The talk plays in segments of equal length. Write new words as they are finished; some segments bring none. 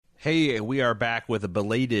Hey, we are back with a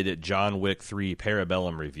belated John Wick 3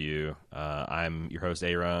 Parabellum review. I'm your host,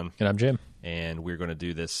 Aaron. And I'm Jim. And we're going to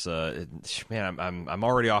do this. Man, I'm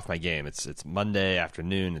already off my game. It's Monday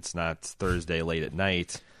afternoon. It's not Thursday late at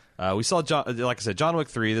night. We saw, like I said, John Wick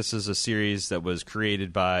 3. This is a series that was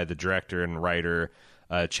created by the director and writer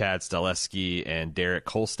Chad Stahelski and Derek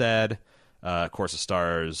Kolstad. Of course, it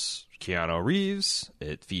stars Keanu Reeves.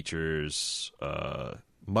 It features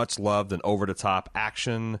much loved and over-the-top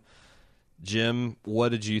action. Jim, what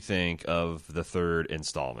did you think of the third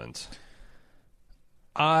installment?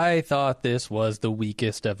 I thought this was the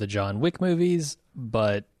weakest of the John Wick movies,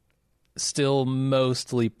 but still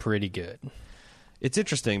mostly pretty good. It's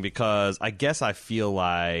interesting because I guess I feel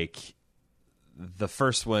like the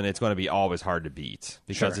first one, it's going to be always hard to beat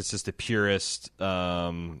because it's just the purest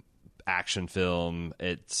action film.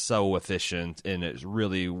 It's so efficient and it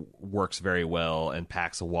really works very well and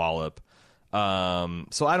packs a wallop. So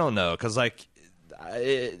I don't know, because like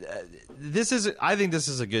I think this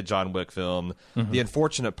is a good John Wick film. The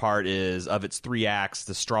unfortunate part is, of its three acts,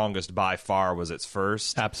 the strongest by far was its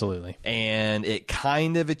first. Absolutely. And it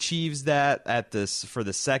kind of achieves that for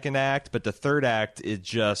the second act, but the third act is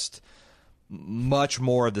just much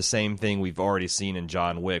more of the same thing we've already seen in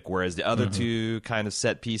John Wick, whereas the other two kind of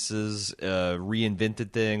set pieces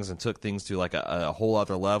reinvented things and took things to like a whole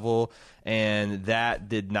other level, and that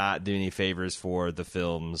did not do any favors for the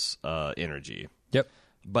film's energy. Yep.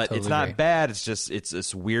 But totally it's not agree. bad. It's just it's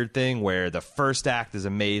this weird thing where the first act is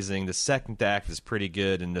amazing, the second act is pretty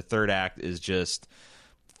good, and the third act is just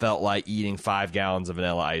felt like eating 5 gallons of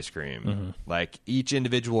vanilla ice cream. Like each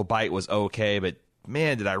individual bite was okay, but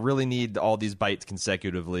man, did I really need all these bites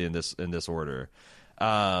consecutively in this order.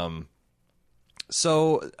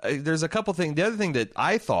 So there's a couple things. The other thing that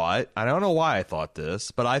I thought, I don't know why I thought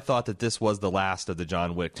this, but I thought that this was the last of the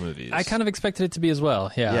John Wick movies. I kind of expected it to be as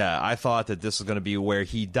well, yeah. Yeah, I thought that this was going to be where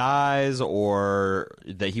he dies, or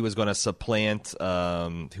that he was going to supplant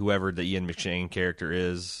whoever the Ian McShane character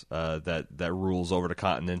is that rules over the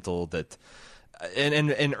Continental. That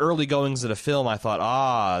in early goings of the film, I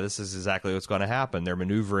thought, this is exactly what's going to happen. They're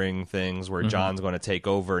maneuvering things where John's going to take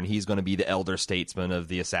over, and he's going to be the elder statesman of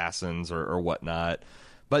the assassins or whatnot.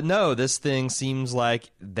 But no, this thing seems like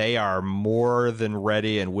they are more than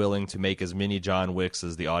ready and willing to make as many John Wicks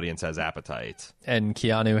as the audience has appetite. And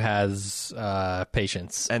Keanu has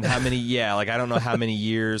patience. And how many, I don't know how many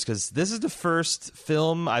years, because this is the first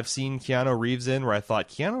film I've seen Keanu Reeves in where I thought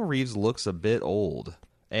Keanu Reeves looks a bit old.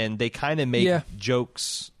 And they kind of make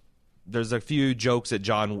jokes. There's a few jokes at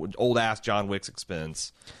old-ass John Wick's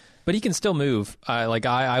expense. But he can still move.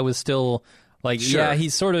 I was still like, Sure.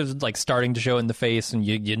 he's sort of like starting to show in the face, and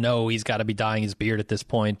you know he's got to be dyeing his beard at this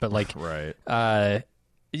point. But like, right.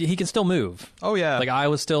 He can still move. Oh, yeah. Like, I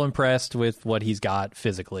was still impressed with what he's got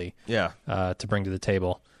physically to bring to the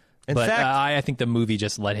table. In But fact, I think the movie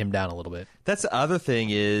just let him down a little bit. that's the other thing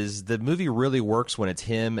is the movie really works when it's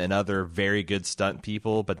him and other very good stunt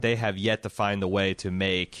people, but they have yet to find the way to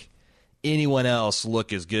make anyone else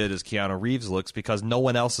look as good as Keanu Reeves looks, because no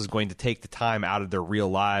one else is going to take the time out of their real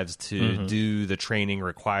lives to do the training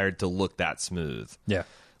required to look that smooth. Yeah.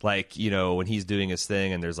 Like, when he's doing his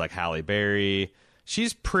thing and there's like Halle Berry,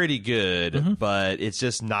 she's pretty good, but it's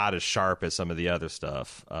just not as sharp as some of the other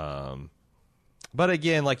stuff. But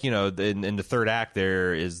again, like, in the third act,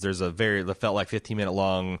 there's that felt like 15-minute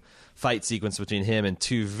long fight sequence between him and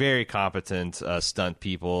two very competent stunt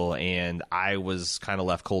people, and I was kind of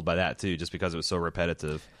left cold by that too, just because it was so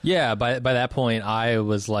repetitive. Yeah, by that point, I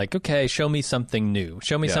was like, okay, show me something new.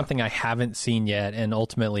 Show me something I haven't seen yet, and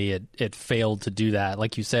ultimately it failed to do that.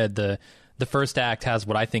 Like you said, the first act has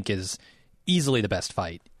what I think is easily the best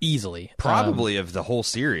fight. Easily. Probably of the whole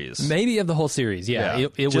series. Maybe of the whole series, yeah.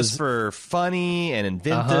 It just was for funny and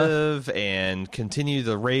inventive and continue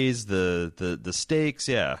to raise the stakes,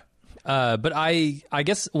 yeah. But I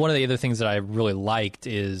guess one of the other things that I really liked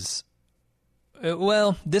is,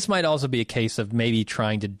 this might also be a case of maybe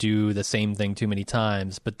trying to do the same thing too many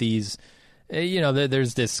times, but these,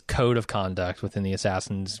 there's this code of conduct within the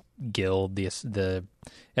Assassin's Guild, the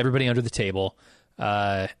everybody under the table,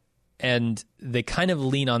 and they kind of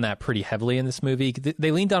lean on that pretty heavily in this movie. They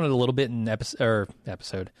leaned on it a little bit in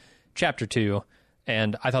Chapter 2,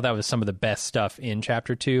 and I thought that was some of the best stuff in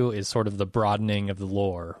Chapter 2 is sort of the broadening of the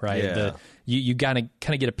lore, right? Yeah. You kind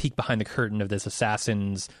of get a peek behind the curtain of this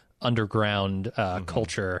assassin's underground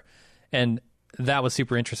culture, and that was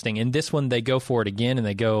super interesting. In this one, they go for it again, and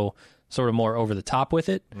they go sort of more over the top with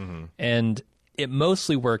it, and it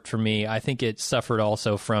mostly worked for me. I think it suffered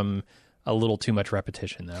also from a little too much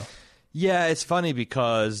repetition, though. Yeah, it's funny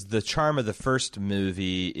because the charm of the first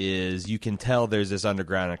movie is you can tell there's this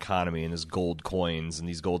underground economy and there's gold coins, and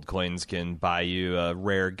these gold coins can buy you a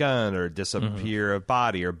rare gun or disappear a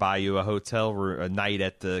body or buy you a hotel room, a night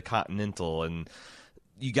at the Continental, and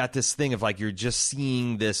you got this thing of like you're just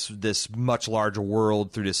seeing this much larger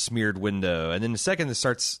world through this smeared window. And then the second it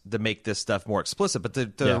starts to make this stuff more explicit, but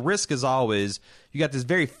the risk is always you got this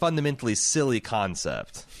very fundamentally silly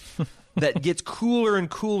concept that gets cooler and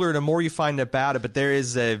cooler the more you find about it, but there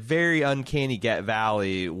is a very uncanny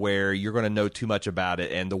valley where you're going to know too much about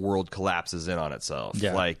it and the world collapses in on itself.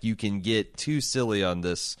 Yeah. Like, you can get too silly on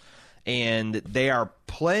this, and they are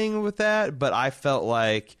playing with that, but I felt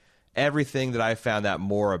like everything that I found out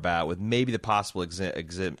more about, with maybe the possible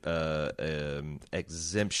exemption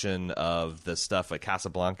of the stuff like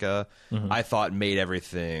Casablanca, I thought made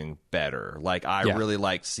everything better. Like, I really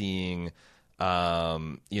liked seeing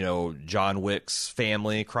John Wick's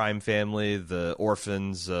family, crime family, the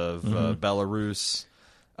orphans of Belarus.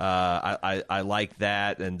 I like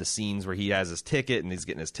that, and the scenes where he has his ticket and he's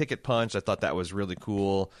getting his ticket punched. I thought that was really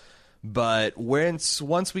cool. But once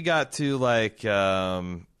we got to like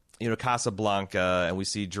Casablanca, and we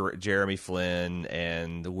see Jeremy Flynn,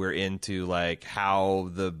 and we're into like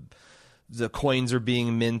how the coins are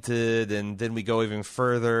being minted, and then we go even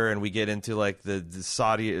further and we get into like the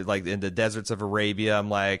Saudi, like in the deserts of Arabia. I'm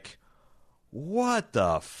like, what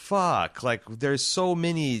the fuck? Like, there's so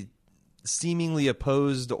many seemingly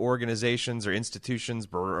opposed organizations or institutions,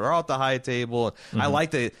 but we're all at the high table. I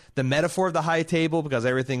like the metaphor of the high table because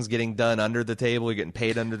everything's getting done under the table. You're getting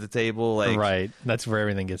paid under the table. Like, right. That's where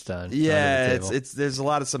everything gets done. Yeah, it's there's a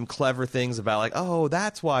lot of some clever things about like, oh,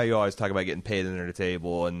 that's why you always talk about getting paid under the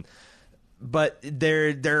table. But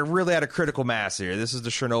they're really at a critical mass here. This is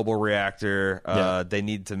the Chernobyl reactor. They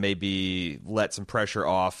need to maybe let some pressure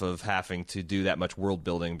off of having to do that much world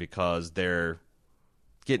building because they're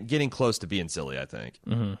getting close to being silly, I think.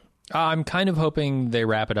 I'm kind of hoping they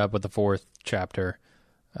wrap it up with the fourth chapter.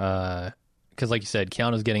 Because like you said,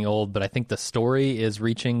 Keanu's getting old, but I think the story is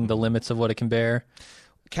reaching the limits of what it can bear.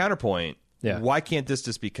 Counterpoint. Yeah. Why can't this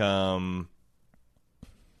just become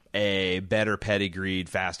a better pedigreed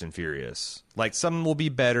Fast and Furious? Like, some will be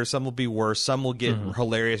better, some will be worse, some will get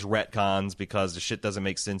hilarious retcons because the shit doesn't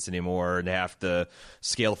make sense anymore and they have to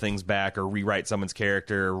scale things back or rewrite someone's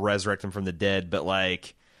character or resurrect them from the dead. But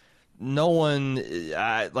like, no one,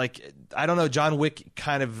 I don't know, John Wick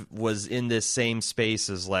kind of was in this same space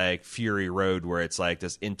as like Fury Road, where it's like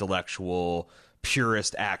this intellectual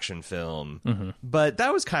purist action film, but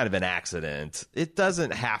that was kind of an accident. It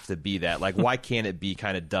doesn't have to be that. Like, why can't it be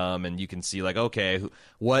kind of dumb and you can see like, okay,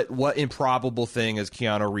 what improbable thing is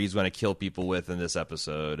Keanu Reeves going to kill people with in this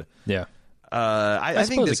episode? Yeah. I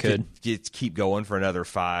think this could keep going for another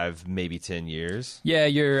 5, maybe 10 years. Yeah,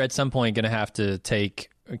 you're at some point going to have to take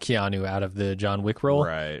Keanu out of the John Wick role,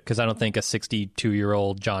 right? Because I don't think a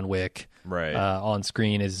 62-year-old John Wick on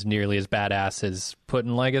screen is nearly as badass as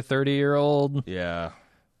putting like a 30-year-old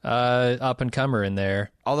up and comer in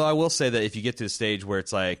there. Although I will say that if you get to the stage where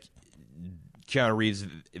it's like Keanu Reeves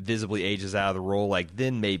visibly ages out of the role, like,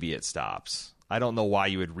 then maybe it stops. I don't know why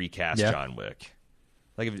you would recast John Wick.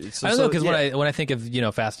 Like, I don't know, because when I think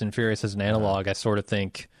of Fast and Furious as an analog, I sort of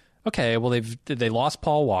think, okay, well they lost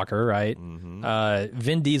Paul Walker, right?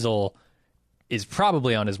 Vin Diesel is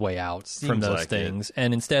probably on his way out from those things,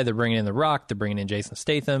 and instead they're bringing in The Rock, they're bringing in Jason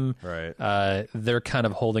Statham. Right. They're kind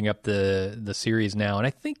of holding up the series now, and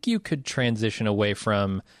I think you could transition away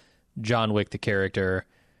from John Wick the character,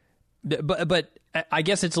 but I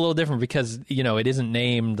guess it's a little different because it isn't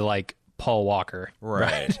named like Paul Walker,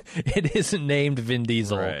 right? It isn't named Vin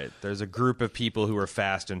Diesel, right? There's a group of people who are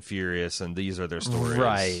fast and furious, and these are their stories,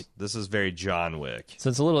 right? This is very John Wick, so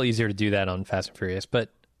it's a little easier to do that on Fast and Furious,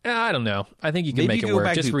 but I don't know. I think you can make it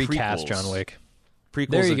work. Just recast John Wick.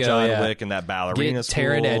 Prequels of John Wick and that ballerina school.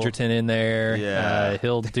 Get Taron Egerton in there. Yeah,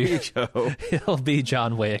 he'll be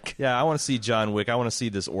John Wick. Yeah, I want to see John Wick. I want to see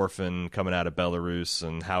this orphan coming out of Belarus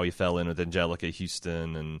and how he fell in with Angelica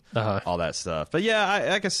Houston and all that stuff. But yeah,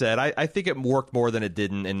 like I said, I think it worked more than it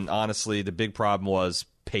didn't. And honestly, the big problem was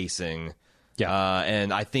pacing. Yeah,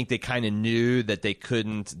 and I think they kind of knew that they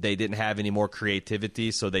didn't have any more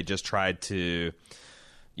creativity, so they just tried to.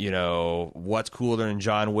 What's cooler than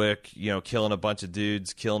John Wick, killing a bunch of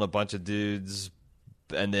dudes,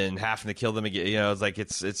 and then having to kill them again. It's like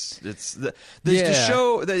the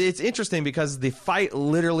show. It's interesting because the fight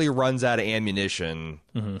literally runs out of ammunition.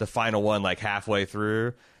 The final one, like halfway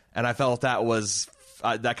through, and I felt that was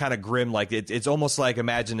that kind of grim. Like it's almost like,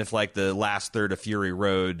 imagine if like the last third of Fury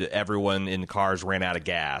Road, everyone in cars ran out of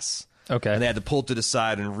gas. Okay. And they had to pull to the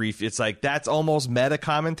side and it's like, that's almost meta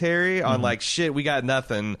commentary on like, shit, we got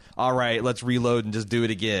nothing. All right, let's reload and just do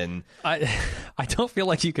it again. I don't feel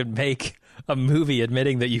like you could make a movie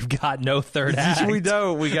admitting that you've got no third act. We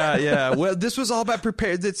don't. We got, yeah. Well, this was all about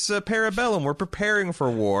it's Parabellum. We're preparing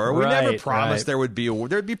for war. We never promised there would be a war.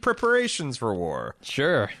 There'd be preparations for war.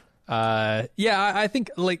 Sure. Yeah, I think,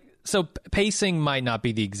 like, so pacing might not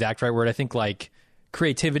be the exact right word. I think, like,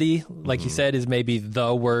 creativity, like you said, is maybe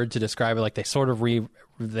the word to describe it. Like, they sort of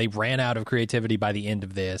they ran out of creativity by the end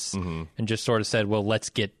of this and just sort of said, well, let's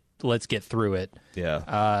get through it.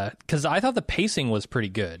 Yeah. Because I thought the pacing was pretty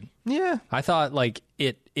good. Yeah. I thought, like,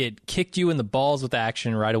 it kicked you in the balls with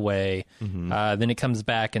action right away. Then it comes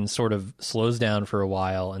back and sort of slows down for a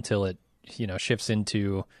while until it, shifts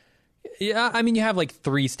into... Yeah, I mean, you have like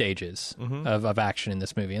 3 stages of action in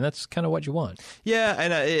this movie, and that's kind of what you want. Yeah,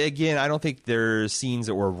 and again, I don't think there's scenes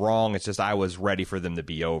that were wrong. It's just I was ready for them to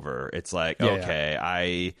be over. It's like,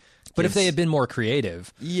 But if they had been more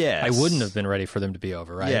creative, yes, I wouldn't have been ready for them to be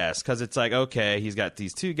over, right? Yes, because it's like, okay, he's got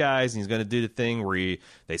these 2 guys, and he's going to do the thing where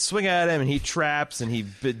they swing at him, and he traps, and he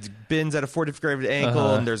bends at a 45 degree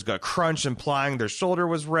ankle, and there's a crunch implying their shoulder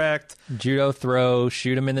was wrecked. Judo throw,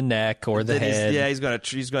 shoot him in the neck or the head. He's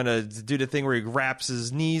gonna do the thing where he wraps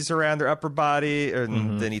his knees around their upper body,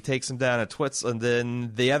 and then he takes them down and twits, and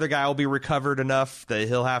then the other guy will be recovered enough that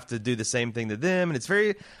he'll have to do the same thing to them, and it's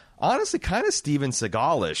very... Honestly, kind of Steven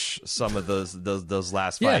Seagal-ish, some of those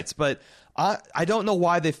last fights. But I don't know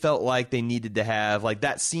why they felt like they needed to have, like,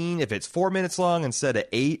 that scene. If it's 4 minutes long instead of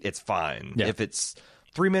 8, it's fine. Yeah. If it's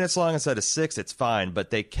 3 minutes long instead of 6, it's fine.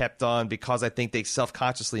 But they kept on because I think they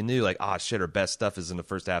self-consciously knew, like, shit, our best stuff is in the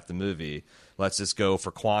first half of the movie. Let's just go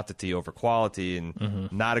for quantity over quality,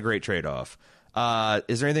 and not a great trade-off.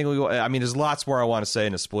 Is there anything I mean, there's lots more I want to say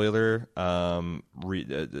in a spoiler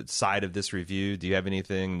side of this review. Do you have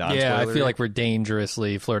anything non-spoiler? Yeah, I feel like we're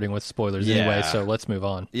dangerously flirting with spoilers anyway, so let's move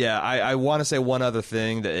on. Yeah, I want to say one other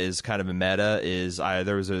thing that is kind of a meta is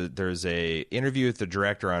there's a interview with the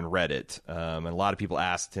director on Reddit, and a lot of people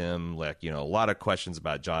asked him, like, a lot of questions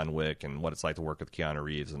about John Wick and what it's like to work with Keanu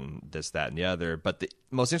Reeves and this, that, and the other. But the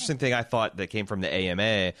most interesting thing I thought that came from the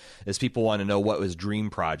AMA is people want to know what his dream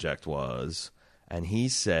project was. And he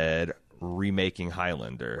said remaking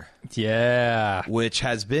Highlander. Yeah. Which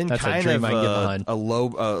has been That's kind of a low,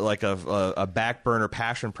 like a back burner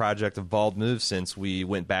passion project of Bald Move since we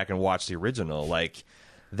went back and watched the original. Like,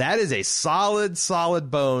 that is a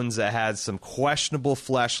solid bones that has some questionable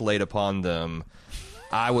flesh laid upon them.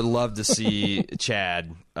 I would love to see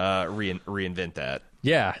Chad reinvent that.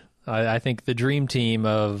 Yeah. I think the dream team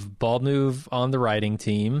of Bald Move on the writing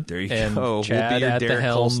team. There you and go. Chad we'll be your at Derek the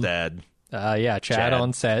helm. Kolstad. Chad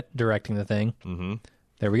on set directing the thing.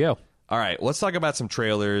 There we go. All right, let's talk about some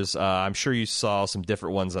trailers. I'm sure you saw some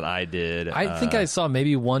different ones than I did. I think I saw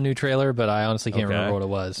maybe one new trailer, but I honestly can't remember what it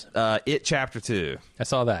was. It Chapter 2. I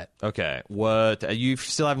saw that. Okay. What? You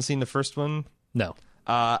still haven't seen the first one? No.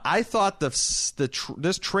 I thought this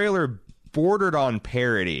trailer bordered on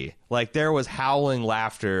parody. Like, there was howling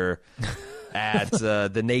laughter at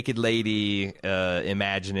the naked lady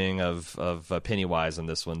imagining of Pennywise in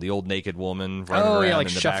this one, the old naked woman running around like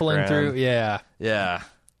in the shuffling background. through. Yeah.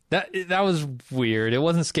 That was weird. It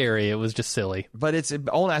wasn't scary. It was just silly. But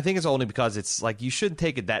I think it's only because it's like, you shouldn't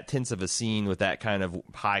take it that tense of a scene with that kind of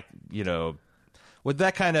high, with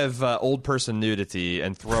that kind of old person nudity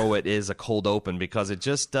and throw it as a cold open, because it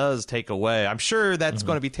just does take away. I'm sure that's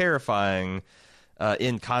going to be terrifying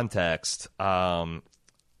in context.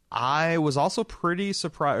 I was also pretty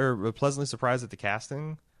pleasantly surprised at the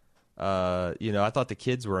casting. I thought the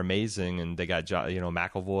kids were amazing, and they got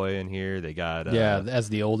McAvoy in here. They got as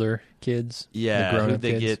the older kids. Yeah, the who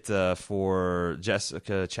they kids. get for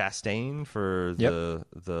Jessica Chastain for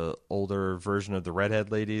the older version of the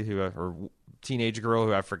redhead lady or teenage girl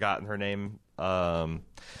who I've forgotten her name.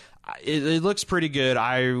 It looks pretty good.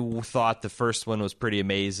 I thought the first one was pretty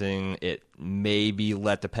amazing. It maybe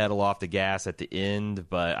let the pedal off the gas at the end,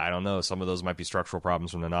 but I don't know. Some of those might be structural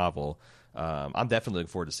problems from the novel. I'm definitely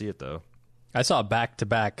looking forward to see it, though. I saw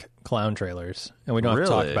back-to-back clown trailers, and we don't have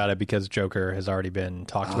to talk about it because Joker has already been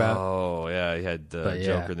talked about. Oh, yeah, he had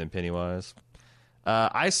Joker than Pennywise.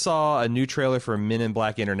 I saw a new trailer for Men in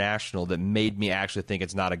Black International that made me actually think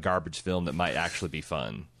it's not a garbage film that might actually be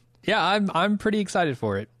fun. Yeah, I'm pretty excited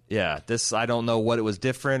for it. Yeah, I don't know what it was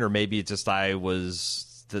different, or maybe it's just I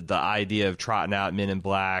was the idea of trotting out Men in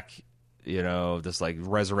Black, just like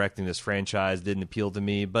resurrecting this franchise didn't appeal to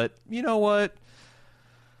me. But you know what?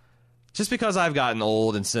 Just because I've gotten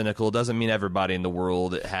old and cynical doesn't mean everybody in the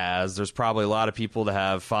world has. There's probably a lot of people that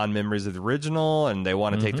have fond memories of the original and they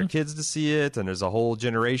want to take their kids to see it. And there's a whole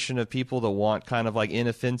generation of people that want kind of like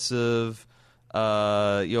inoffensive,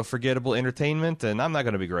 forgettable entertainment. And I'm not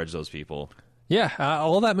going to begrudge those people. Yeah,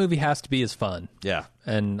 all that movie has to be is fun. Yeah.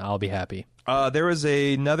 And I'll be happy. There was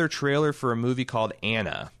another trailer for a movie called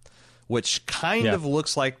Anna, which kind of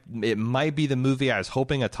looks like it might be the movie I was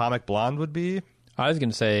hoping Atomic Blonde would be. I was going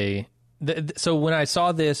to say... So when I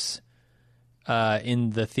saw this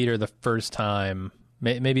in the theater the first time,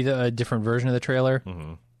 maybe a different version of the trailer,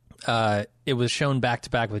 it was shown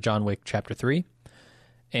back-to-back with John Wick Chapter 3,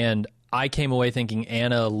 and I came away thinking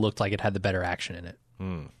Anna looked like it had the better action in it.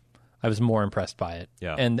 I was more impressed by it.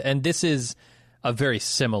 Yeah. And this is a very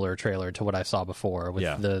similar trailer to what I saw before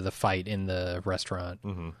with the fight in the restaurant,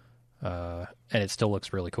 and it still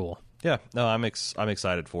looks really cool. Yeah, no, I'm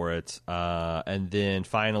excited for it. And then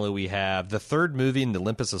finally we have the third movie in the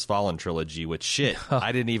Olympus Has Fallen trilogy, which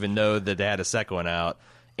I didn't even know that they had a second one out.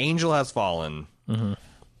 Angel Has Fallen.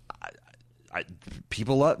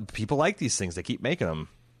 People like these things. They keep making them.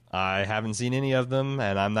 I haven't seen any of them,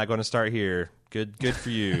 and I'm not going to start here. Good for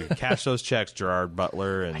you. Cash those checks, Gerard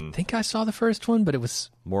Butler. And I think I saw the first one, but it must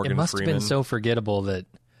Freeman. have been so forgettable that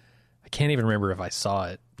I can't even remember if I saw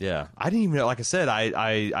it. Yeah, I didn't even know. Like I said,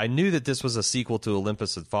 I knew that this was a sequel to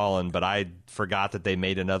Olympus Had Fallen, but I forgot that they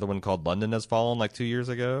made another one called London Has Fallen like 2 years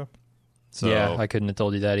ago. So, yeah, I couldn't have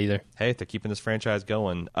told you that either. Hey, they're keeping this franchise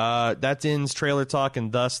going. That ends Trailer Talk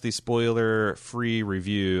and thus the spoiler-free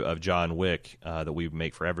review of John Wick that we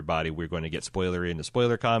make for everybody. We're going to get spoilery into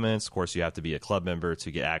spoiler comments. Of course, you have to be a club member to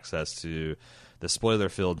get access to the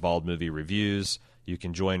spoiler-filled Bald Movie reviews. You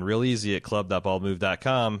can join real easy at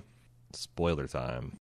club.baldmove.com. Spoiler time.